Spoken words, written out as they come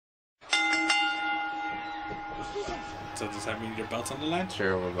So does that mean your belt's on the line?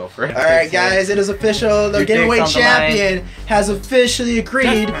 Sure, we'll go for it. Alright guys, it is official. The Gamerweight Champion has officially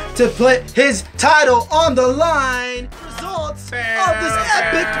agreed to put his title on the line. Results of this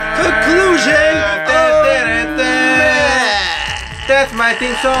epic conclusion of That's my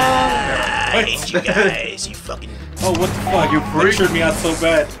theme song. I hate you guys, you fucking... Oh, what the fuck? You pressured me out so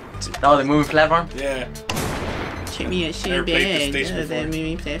bad. Oh, the moving platform? Yeah. Give me a shit Never played this bag.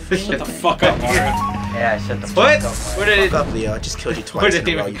 station before. Shut the fuck up, Mario. Yeah, shut the What? fuck up. What did it? Fuck up, Leo. I just killed you twice in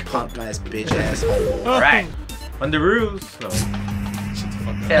a row, you punk ass bitch ass. Alright. On the rules. No. Shut the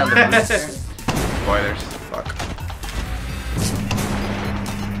fuck up. Yeah, on the booster. Spoilers. Fuck.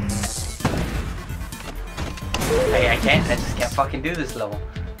 Hey, I just can't fucking do this level.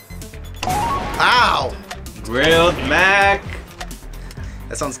 Ow! Grilled Mac.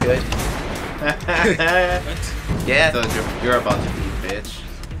 That sounds good. What? Yeah. So you're about to be bitch.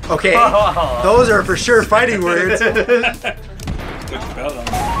 Okay. Those are for sure fighting words. Put the belt on.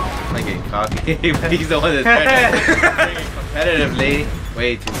 I'm getting cocky. He's the one that's trying to competitively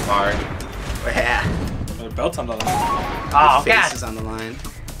way too hard. Yeah. The belt's on the line. Oh, Face God. is on the line.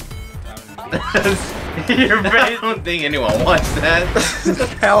 Your face. I don't think anyone wants that.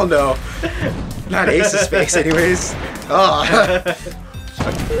 Hell no. Not Ace's face, anyways. Oh.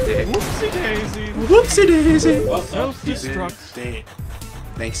 Whoopsie daisy. Whoopsie daisy. Well, Self-destruct.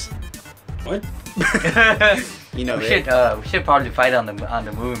 Thanks. What? You know we it. should probably fight on the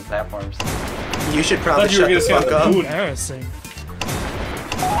moving platforms. You should I probably thought you were shut gonna the say fuck on up. the moon. Embarrassing. 5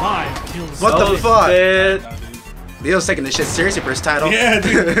 kills. What the fuck? Shit. No, dude. Leo's taking this shit seriously for his title. Yeah,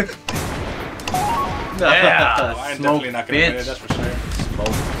 dude. Yeah. Oh, I'm Smoke, definitely not gonna win bitch. it, that's for sure.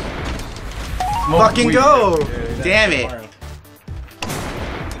 Smoke Fucking weed. go! Dude, Damn that's it.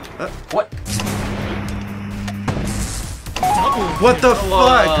 Mario. What? What the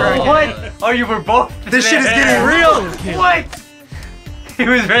fuck? Craig? What? Oh, you were both. This shit is there. getting real! What? He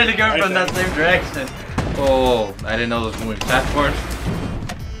was ready to go from that same direction. Oh, I didn't know those moving platforms.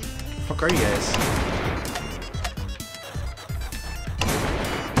 Fuck are you guys?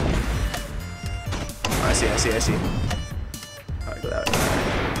 Oh, I see. Alright, go that way.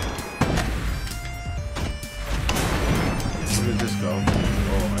 Where did this go?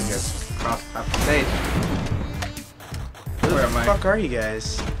 Oh, I guess across half the stage. Where Where the am I? fuck are you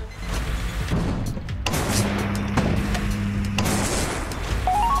guys?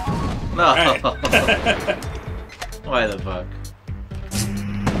 No. Alright. Why the fuck?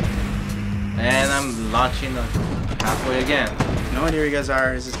 And I'm launching halfway again. No idea where you guys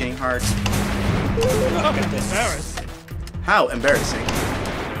are. This is getting hard. Embarrassing. How embarrassing.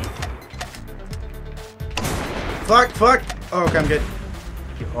 Fuck. Oh, okay, I'm good.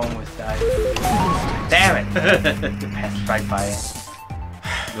 You almost died. Damn it! Passed right by it.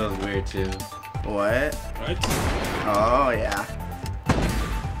 That was weird too. What? Right? Oh, yeah.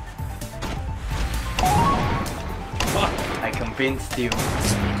 Fuck. I convinced you. You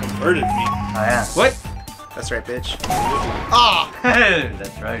converted me. Oh yeah. What? That's right, bitch. Ah!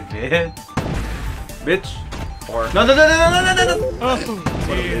 That's right, bitch. Bitch. Or No. Oh,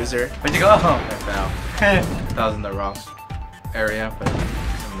 what a dear. loser. Where'd you go? I fell. That was in the wrong area, but in a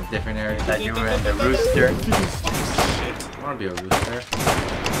different area. That you were in the rooster. Shit. I want to be a rooster.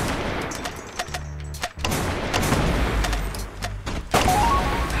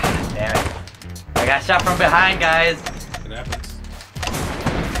 Damn it. I got shot from behind, guys. It happens.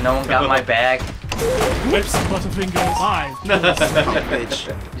 No one got my bag. Whips. Butterfinger. 5 kills.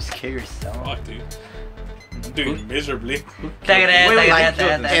 Bitch. Just kill yourself. Fuck, dude. I'm doing miserably. Take it in, Wait, take like,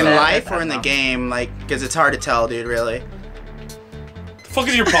 it in life or in the game? Like, because it's hard to tell, dude, really. The fuck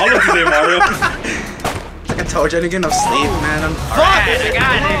is your problem today, Mario? Like I told you, I didn't get enough sleep, man. I'm Alright, I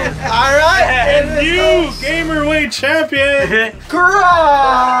got it. Alright! And you, Gamerweight Champion!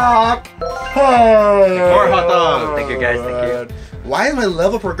 Croc! More hot dog. Thank you, guys. Thank you. Why is my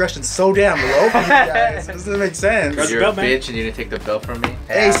level progression so damn low for you guys? It doesn't make sense. Grab the You're a belt, man. bitch and you didn't take the belt from me.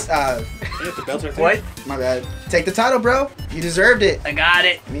 Ace, Yeah, the belt's right there. What? my bad. Take the title, bro. You deserved it. I got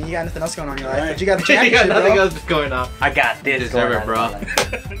it. I mean, you got nothing else going on in your life, Alright. but you got the You got championship, nothing bro. else going on. I got this. deserve going it, on bro. in my life.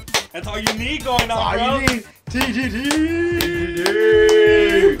 That's all you need going on, All bro. you need. TGT.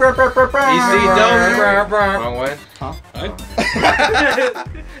 ECW. Wrong one. What?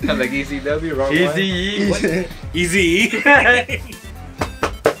 I'm like ECW. Wrong Easy. Easy.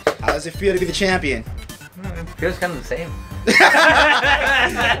 How does it feel to be the champion? Feels kind of the same.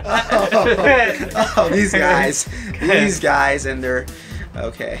 Oh, these guys. These guys and their...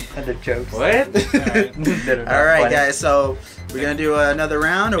 Okay. And the jokes. What? Alright, guys, so we're gonna do another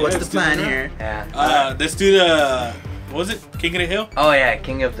round, or Yeah, what's the let's do plan the round. here? Yeah. Let's do the... What was it? King of the Hill? Oh yeah,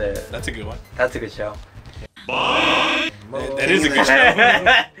 King of the. That's a good one. That's a good show. That is a good show.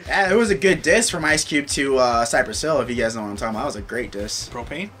 Yeah, it was a good diss from Ice Cube to Cypress Hill, if you guys know what I'm talking about. That was a great diss.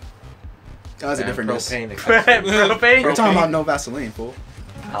 Propane? That was a different diss. Propane. We're talking about No Vaseline, fool.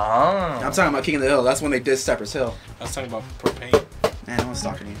 Oh. I'm talking about King of the Hill. That's when they dissed Cypress Hill. I was talking about propane. Man, no one's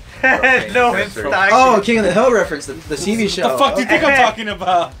talking to you. No, it's not. Oh, King of the Hill reference, the TV show. What the fuck do you think I'm talking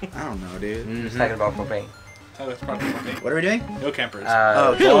about? I don't know, dude. He's talking about propane. Oh, that's probably propane. What are we doing? No campers.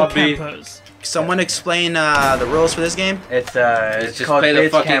 Hill Bobby. campers. Someone explain the rules for this game? It's Just called play the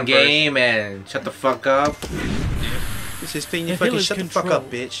Bitch fucking Campers. game and shut the fuck up. It's just playing The you fucking hill is shut the fuck control.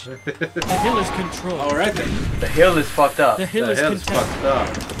 up, bitch. The hill is controlled. Alright then. The hill is fucked up. The hill The is hell's contested. fucked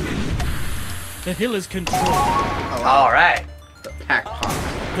up. The hill is controlled. All right. The pack pop.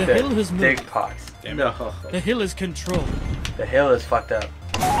 The hill has moved. Dig pots. Damn it. No. The hill is controlled. The hill is fucked up.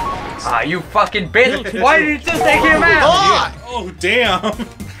 Ah, you fucking bitch! Hill Why did you just take him out? Ah! Oh, damn.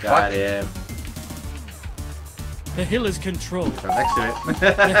 Got him. The hill is controlled. I'm next to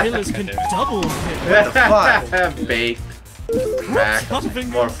The hill is God damn it. double kill. it. the fuck? Baked. Mac. Butterfingers.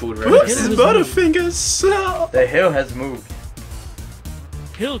 More food Oops. references. This is Butterfingers. The hill has moved.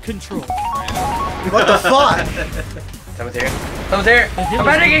 Hill control. What the fuck? Someone's here. Someone's here. The hill I'm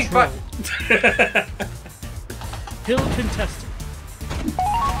is panicking. controlled. Fuck. Hill contested.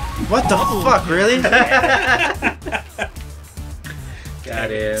 What the fuck, really? Got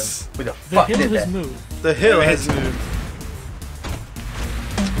him. Who the The fuck hill did has that? moved. The hill has moved.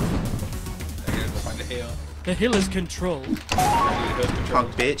 I gotta go find the hill. The hill is controlled.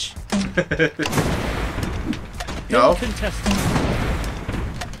 Punk bitch. Hill No. contested.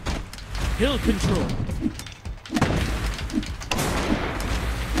 Hill control.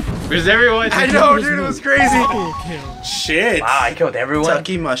 Where's everyone? I know, dude, it was crazy. Double kill. Shit. Wow, I killed everyone.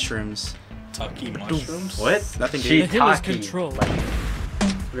 Tucky mushrooms. Tucky mushrooms? What? Nothing, She- dude. The hill is Shiitake. controlled.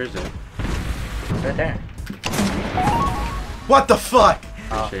 Where's it? Right there. What the fuck?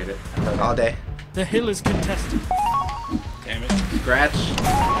 Appreciate it. All day. The hill is contested. Damn it. Scratch.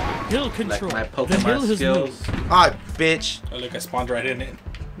 Hill Like control. my The hill Pokemon has skills. moved. Ah, bitch. Oh, look, I spawned right in it.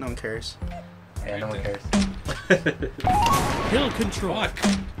 No one cares. Yeah, no one cares. Hill control. Fuck.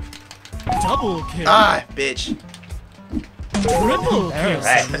 Double kill. Ah, bitch. Triple kill.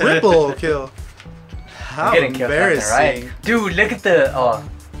 Right. Triple kill. How Getting killed left and embarrassing. right. Dude, look at the. Oh,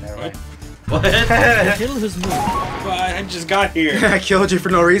 never mind. What? The hill has moved. Well, I just got here. I killed you for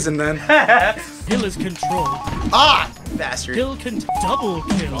no reason then. Hill is controlled. Ah, bastard. Hill can double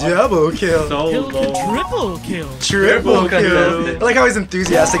kill. Double kill. So Hill can low. triple kill. Triple kill. kill. I like how he's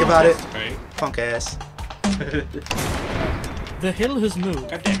enthusiastic about it. Right. Punk ass. The hill has moved.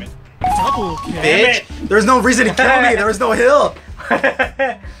 God damn it. Double kill. Bitch. There's no reason to kill me. There was no hill.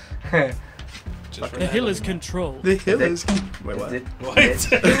 Just The hill is controlled. The hill Is is. Wait, what? What?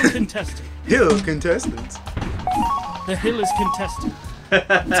 Hill contested. Hill contestants. The hill is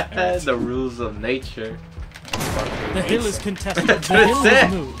contested. The rules of nature. The hill is contested. That's The what it hill said.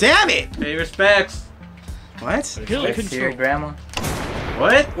 has moved. Damn it. Pay respects. What? Hill Here, control. Grandma.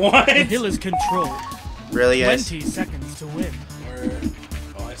 What? What? The hill is controlled. Really, guys? 20 seconds to win. Where?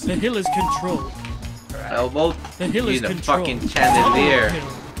 Oh, I The see. hill is controlled. Elbow. The hill is In the controlled. fucking chandelier. Double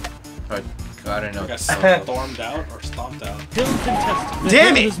kill. Or, I don't know. I got stormed out or stomped out. Hill contested. The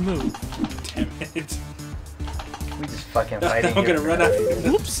Damn hill it. has moved. Damn it. We just fucking fighting. I'm here. gonna run after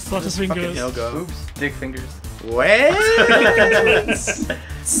you. Oops, Fucking hill Butterfingers. go. Oops, dick fingers. What?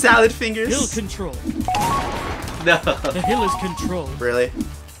 Salad Hill fingers. control. No. The hill is controlled. Really?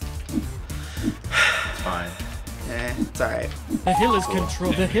 Fine. Eh, it's alright. The hill is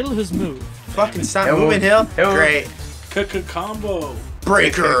controlled. The hill has moved. Fucking stop Hill. moving, hill. Hill. Great. Combo.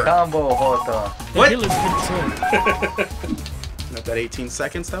 Breaker. Combo, hold on. The What? hill is controlled. Not that 18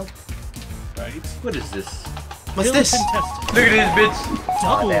 seconds though. Right? What is this? What's Hill this? contested. Look at this bitch.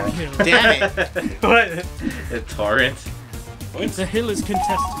 Double damn it. kill. Damn it. What? A torrent. What? The hill is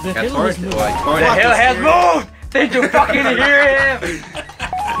contested. The Got hill torrent. has moved. Why, The torrent? Fuck hill this has dude. moved! Did you fucking hear him?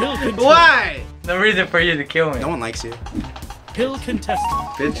 Hill controlled. Why? No reason for you to kill me. No one likes you. Hill contested.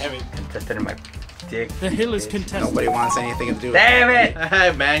 Bitch. Damn it. Contested in my dick. The hill is bitch. contested. Nobody wants anything to do with it.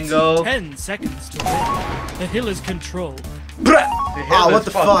 Damn it! Mango. 10 seconds to win. The hill is controlled. Bruh. The hill Oh, what is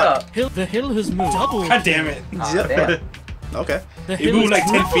the fucked fuck? up. The hill has moved. Double God kill. damn it. Ah, damn. Okay. The It hill moved is like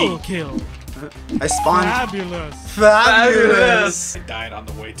 10 triple feet. kill. I spawned. Fabulous. Fabulous. I died on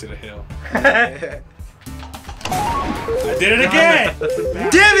the way to the hill. Damn I did it again!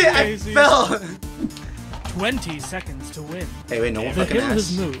 it! I Crazy. fell. 20 seconds to win. Hey, wait, no one The fucking hill has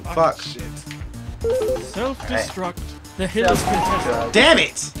asked. moved. Fuck. Shit. Self-destruct. The hill is contested. Damn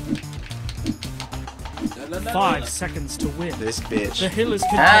it! 5 seconds to win. This bitch. The hill is Ah,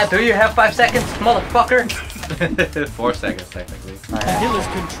 contested. do you have 5 seconds, motherfucker? 4 seconds technically. The hill is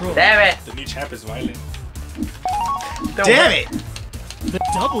controlled. Damn it! The new chap is violent. Damn it! The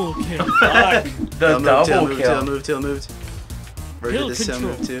double kill. Fuck. The double Till kill. moved. Where Hill did this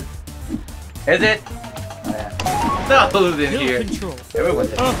control. move to? Is it? Oh, yeah. No, who's in Hill here? control.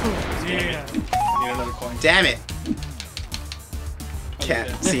 Everyone's in. Oh, yeah. Need another coin. Damn it! Can't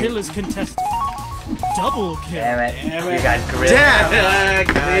The see. hill is contested. Double kill. Damn it. Damn You it. got grip. Damn!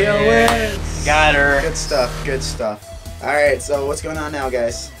 Cleo wins. Got her. Good stuff. Good stuff. All right. So what's going on now,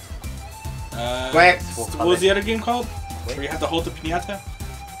 guys? Quack. What was the other game called? Where you have to hold the pinata?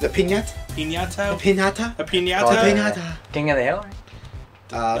 The pinata. Pinata? Pinata. A The pinata? pinata. King of the Hill?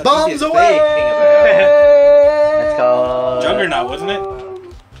 Bombs King away! of Let's go. Juggernaut, wasn't it?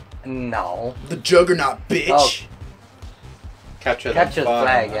 No. The Juggernaut, bitch. Oh. Capture Capture the fun.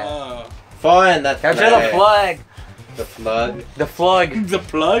 flag, yeah. Oh. Fun, that's Capture the flag. The plug. The plug. The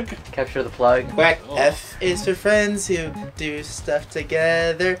plug? Capture the plug. Quack. Oh. F is for friends who do stuff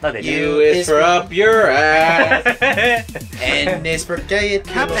together. No, they do. U is for up your ass. N is for gay.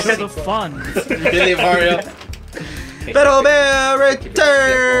 Capture the fun. Billy Mario. Battle Bear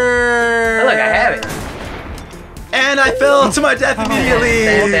return. Oh, look, I have it. And I fell to my death immediately.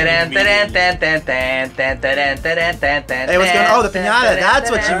 Hey, what's going on? Oh, the pinata. That's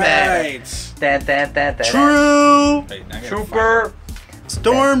what you meant. Right. True. Wait, now I gotta Trooper.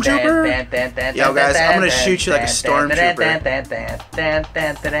 Stormtrooper. Yo, guys, I'm gonna shoot you like a stormtrooper.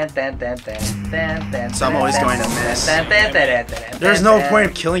 So I'm always going to miss. There's no point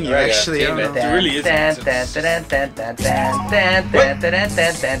of killing you, Right, yeah, actually. I don't team know. There really isn't.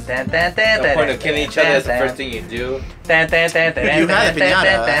 No point of killing each other is the first thing you do. You had a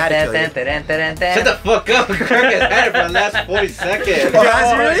pinata. I had to kill you. Shut the fuck up. Kirk has had it for the last 40 seconds. Oh,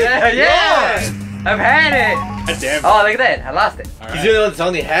 has he really? Yeah! I've had it! God damn it. Oh, look at that. I lost it. All He's right. the only one that's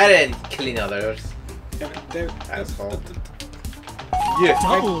only had it and killing others. Asshole. Yeah.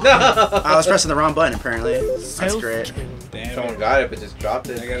 Double No. I was pressing the wrong button, apparently. That's self great. kill. Damn Someone it. got it, but just dropped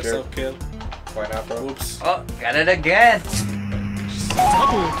it. I got a Sure. self-kill. Why not, bro? Whoops. Oh, got it again.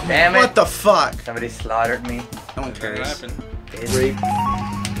 Double kill. Damn What it. the fuck? Somebody slaughtered me. No one That didn't cares. happen. Rape.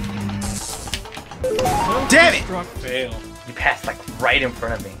 Damn it! Self-destruct. Fail. You passed like right in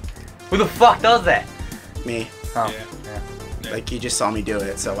front of me. Who the fuck does that? Me. Oh, Yeah. yeah. Like, you just saw me do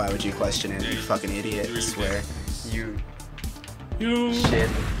it, so why would you question it, Yeah, you you- fucking idiot, you I really swear. You You. shit.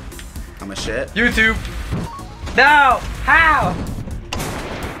 I'm a shit. YouTube. No! How?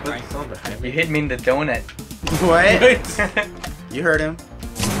 What's the sound behind You me? hit me in the donut. What? Wait. You heard him.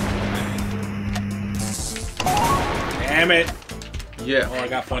 Damn it. Yeah. Oh, I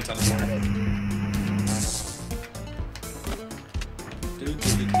got points on the board.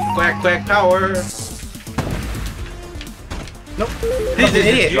 Quack, quack, power. Nope. He's Fucking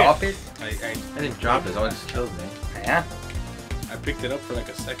idiot. Drop it. I I didn't drop it, someone just killed me. Yeah. picked it up for like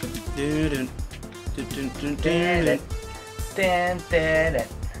a second. Dun, dun, dun, dun, dun, dun.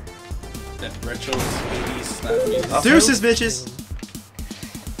 That retro 80s slap music. Deuces, bitches.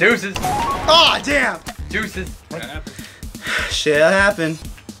 Deuces. Aw, damn. Deuces. That happened. Shit happened.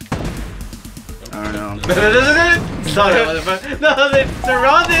 I don't know. Sorry, motherfucker. No, they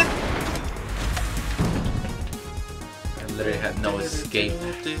surrounded. I literally had no escape.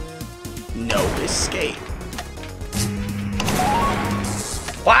 No escape.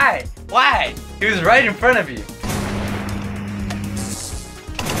 Why? Why? He was right in front of you.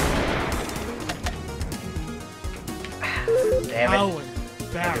 Damn it. Power. I'm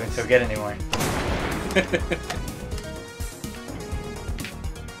not doing Balance. so good anymore.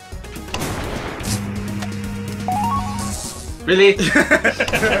 Really?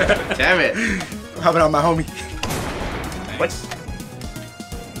 Damn it. How about my homie? What?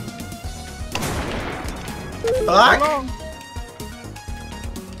 Fuck.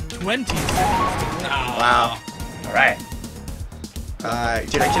 20 seconds. Wow. Alright.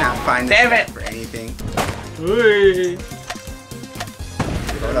 Dude, I cannot find this Damn it. for anything. Whee.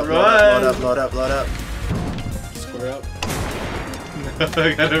 Load up, Run. load up, load up, load up, load up. Square up.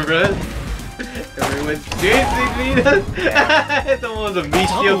 I gotta run. Everyone's chasing me. Someone's a meat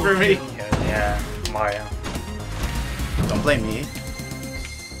shield for me. Yeah, Mario. Don't blame me.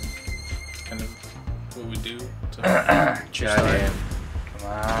 Kind of what we do. True story. Goddamn.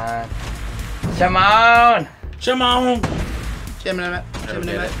 Come on! Come on! Come on.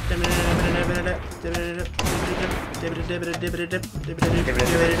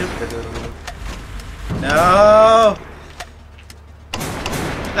 No!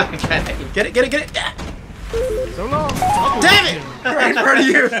 Okay. Get it, get it, get it! Yeah. So long. Double Damn it! kill. Right in front of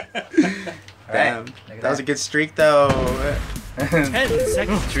you! Alright. Damn. That was a good streak, though. 10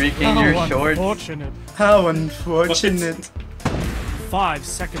 seconds. Streaking your shorts. Unfortunate. How unfortunate. 5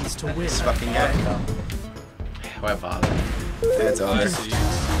 seconds to win. This fucking guy. Why bother? That's over.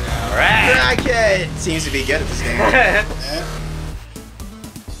 Alright. Crackhead seems to be good at this game.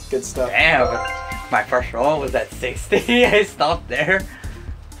 Good stuff. Damn. My first roll was at 60. I stopped there.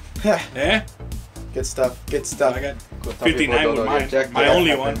 Yeah? Good stuff. Good stuff. I got 59 with mine. My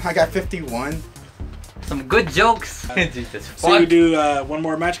only one. I got 51. Some good jokes. Jesus fuck. So we do one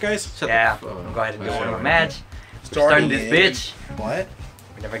more match, guys? Yeah, we'll go ahead and do one more match. We're starting this bitch. What?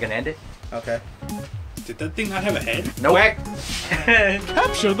 We're never gonna end it. Okay. Did that thing not have a head? Nope.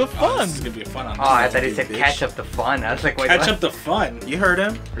 Capture the Oh, fun. this is gonna be fun on this. Oh, I thought he you said bitch. catch up the fun. I was like, wait, Catch what? up the fun. You heard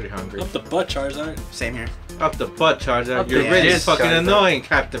him? Pretty hungry. Up the butt, Charizard. Same here. Up the butt, Charizard. Up You're the really ass, fucking Charizard. annoying,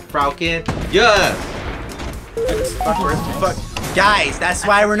 Captain Falcon. Yes! Fuck. Guys, that's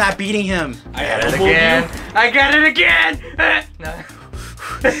why we're not beating him. I Got it elbowed again. you. I got it again. No.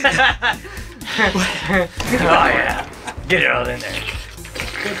 Oh yeah. Get it all in there.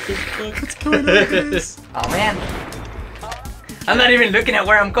 What's going on, Chris? Oh man. I'm not even looking at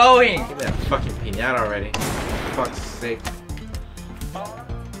where I'm going. Give me that fucking pinata already. For fuck's sake.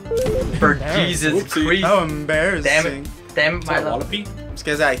 For Jesus Whoopsie. Christ. How embarrassing. Damn it. Damn it, Is my that a love. Wallopy? This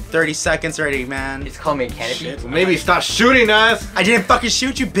guy's like 30 seconds already, man. It's called me a canopy. Shit. Well, maybe stop shooting us! I didn't fucking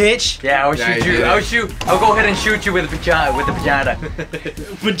shoot you, bitch. Yeah, I'll Yeah, shoot you you. did. I'll go ahead and shoot you with the vagina.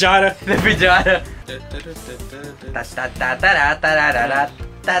 Vagina. The vagina.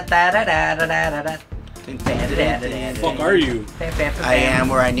 Fuck are you? I am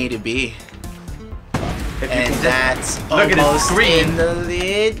where I need to be. And that's Look at his almost screen. in the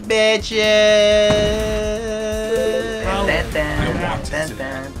lead, bitches.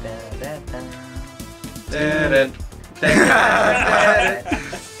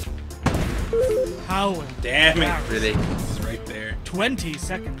 How Damn it. Really? It's right there. 20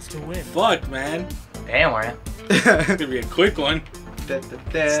 seconds to win. Fuck, man. Damn, Warren. It's gonna be a quick one.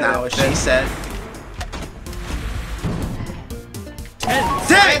 That's not what she said. 10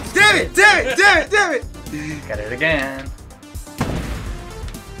 Damn it! Damn it! Damn it! Damn it! Damn it! Got it again.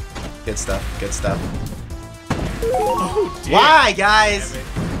 Good stuff. Good stuff. Oh, dear. Why, guys?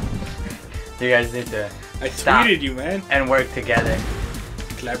 You guys need to I Stop. tweeted you, man. and work together.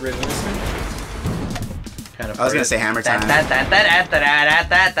 Collaborate and listen. Kind of I was gonna say hammer time.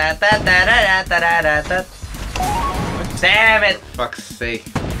 Damn it! Fuck's sake.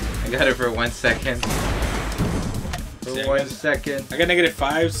 I got it for 1 second. For See, I 1 got- second. I got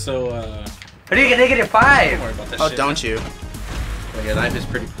 -5, so What do you get negative 5? don't worry about that Oh, shit. don't you? When your life is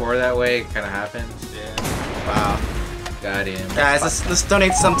pretty poor that way, it kind of happens. Yeah. Wow. Got him. Guys, let's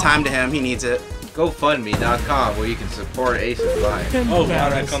donate some time to him. He needs it. GoFundMe.com where you can support Ace's life. Oh wow,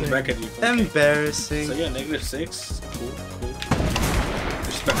 that comes Embarrassing. back at you. Okay. Embarrassing. So yeah, -6. Cool, cool.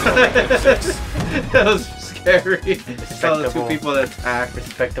 Respectable -6. That was scary. Saw the two Respectable. people that attacked.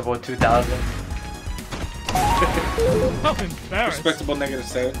 Respectable 2000. How embarrassed. Respectable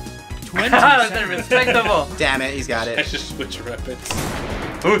 -7. 20 That's seconds. respectable. Damn it, he's got I it. should switch weapons.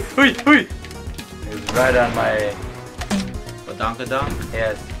 It's right on my Badonkadonk.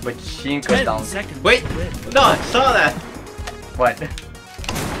 yes, but Shinko 10 down. seconds Wait. to win. No, I saw that. What?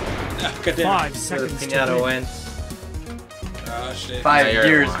 Ah, God damn 5 it. Where the seconds to pinata win. went. Oh shit. 5 Yeah, you're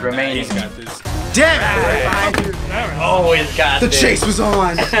years one. remaining. He's got this. Damn it! Embarrassed. Always got The this. chase was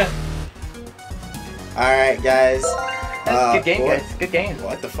on. All right, guys. That's a good game, boy. guys. Good game.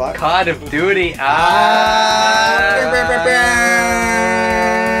 What the fuck? Call of Duty.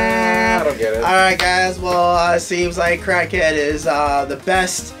 I don't get it. Alright guys, well seems like Crackhead is the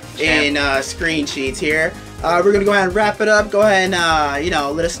best in screen cheats here. We're gonna go ahead and wrap it up. Go ahead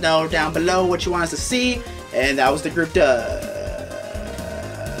and let us know down below what you want us to see. And that was the group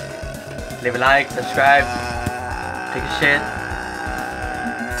Leave a like, subscribe, take a shit.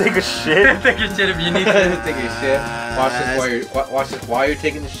 Take a shit. Take a shit if you need to. Take a shit. Watch this while you're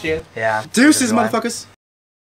taking the shit. Yeah. Deuces, everyone. motherfuckers.